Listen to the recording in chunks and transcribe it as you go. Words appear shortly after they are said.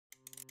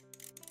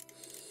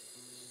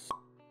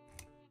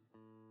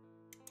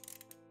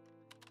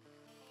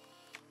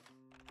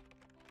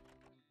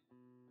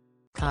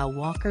Kyle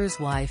Walker's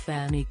wife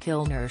Annie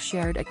Kilner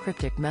shared a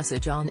cryptic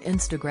message on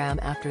Instagram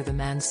after the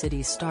Man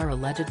City star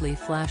allegedly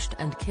flashed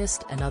and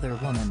kissed another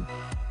woman.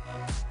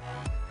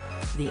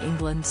 The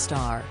England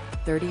star,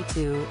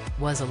 32,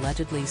 was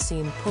allegedly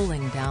seen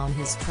pulling down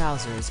his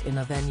trousers in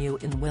a venue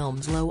in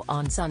Wilmslow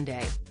on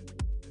Sunday.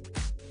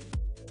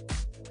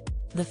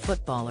 The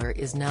footballer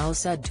is now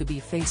said to be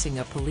facing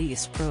a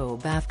police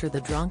probe after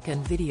the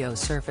drunken video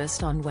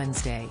surfaced on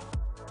Wednesday.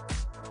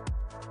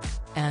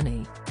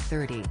 Annie,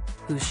 30,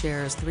 who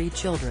shares 3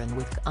 children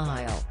with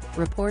Kyle,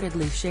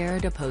 reportedly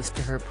shared a post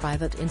to her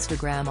private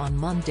Instagram on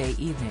Monday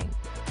evening.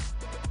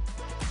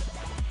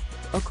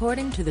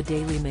 According to the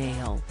Daily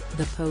Mail,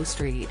 the post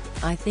read,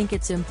 "I think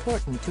it's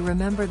important to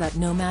remember that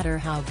no matter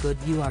how good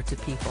you are to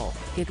people,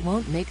 it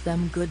won't make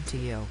them good to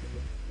you."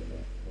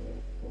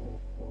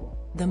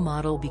 The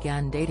model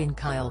began dating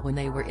Kyle when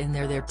they were in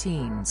their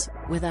teens,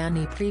 with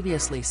Annie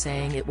previously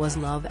saying it was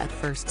love at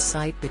first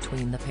sight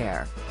between the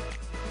pair.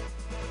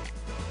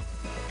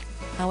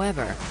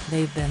 However,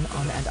 they've been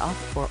on and off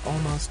for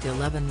almost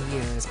 11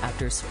 years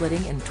after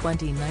splitting in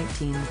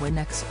 2019 when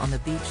Ex on the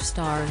Beach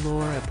star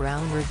Laura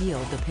Brown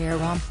revealed the pair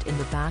romped in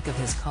the back of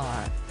his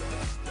car.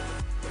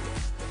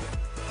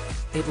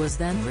 It was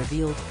then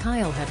revealed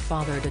Kyle had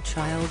fathered a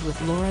child with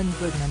Lauren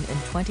Goodman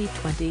in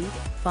 2020,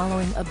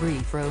 following a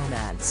brief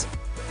romance.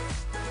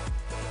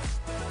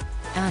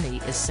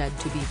 Annie is said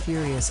to be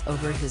furious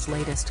over his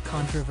latest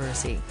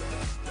controversy.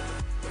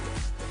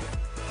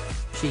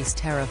 She's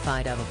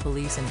terrified of a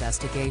police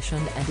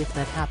investigation, and if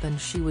that happened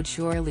she would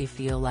surely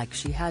feel like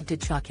she had to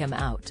chuck him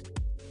out.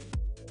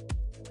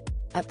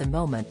 At the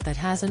moment that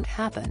hasn't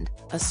happened,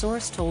 a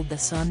source told the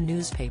Sun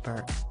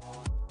newspaper.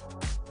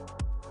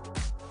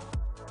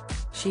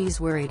 She's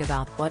worried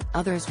about what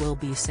others will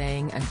be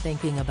saying and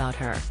thinking about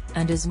her,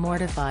 and is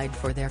mortified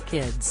for their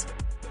kids.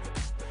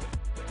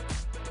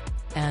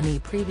 Annie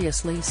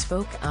previously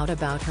spoke out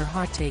about her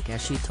heartache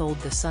as she told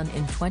The Sun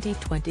in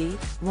 2020,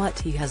 "What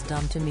he has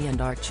done to me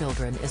and our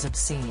children is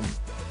obscene.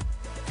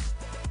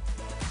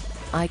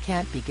 I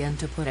can't begin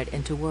to put it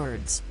into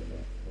words."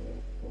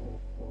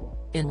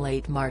 In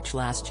late March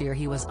last year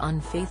he was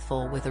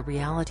unfaithful with a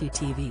reality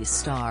TV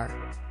star.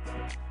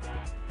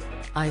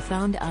 "I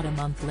found out a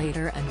month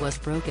later and was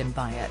broken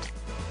by it.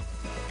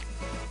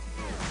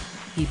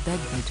 He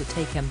begged me to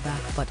take him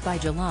back, but by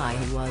July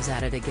he was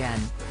at it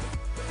again.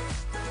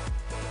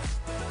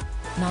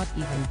 Not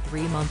even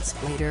 3 months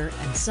later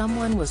and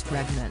someone was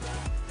pregnant.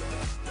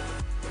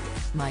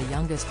 My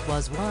youngest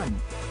was 1.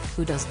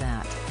 Who does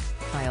that?"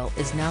 Kyle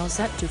is now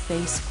set to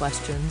face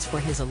questions for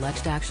his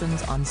alleged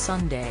actions on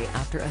Sunday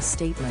after a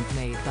statement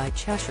made by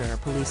Cheshire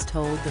Police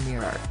told the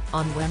Mirror.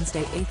 On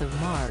Wednesday, 8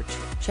 March,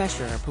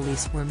 Cheshire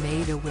Police were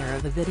made aware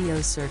of a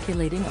video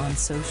circulating on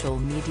social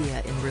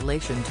media in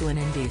relation to an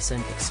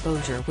indecent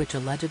exposure which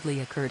allegedly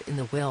occurred in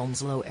the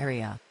Wilmslow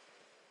area.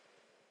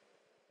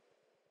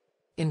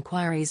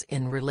 Inquiries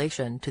in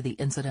relation to the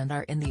incident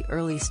are in the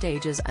early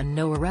stages and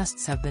no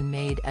arrests have been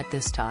made at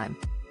this time.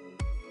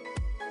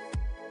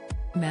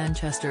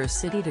 Manchester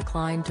City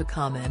declined to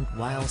comment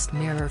whilst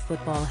Mirror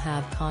Football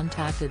have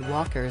contacted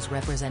Walker's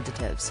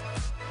representatives.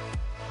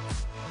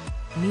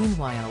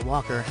 Meanwhile,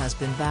 Walker has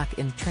been back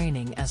in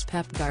training as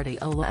Pep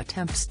Guardiola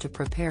attempts to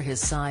prepare his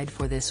side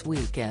for this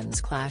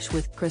weekend's clash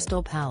with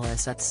Crystal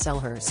Palace at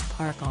Selhurst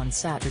Park on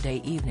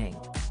Saturday evening.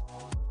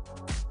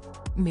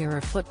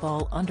 Mirror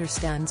Football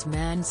understands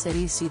Man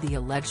City see the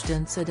alleged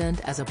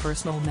incident as a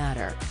personal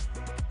matter.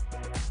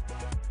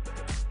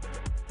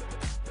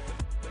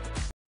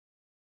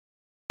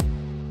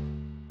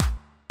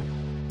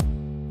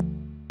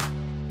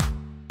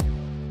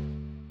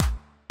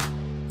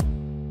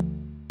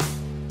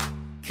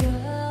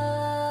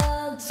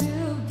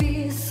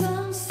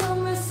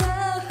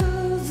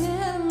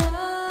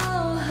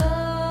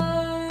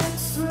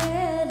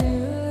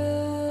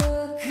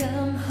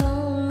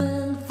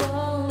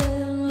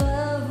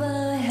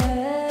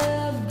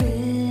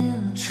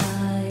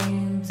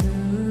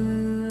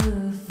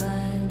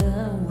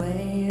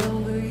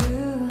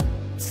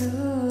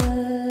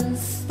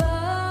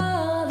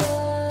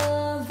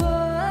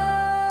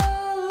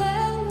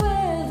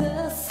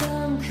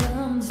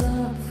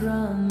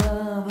 From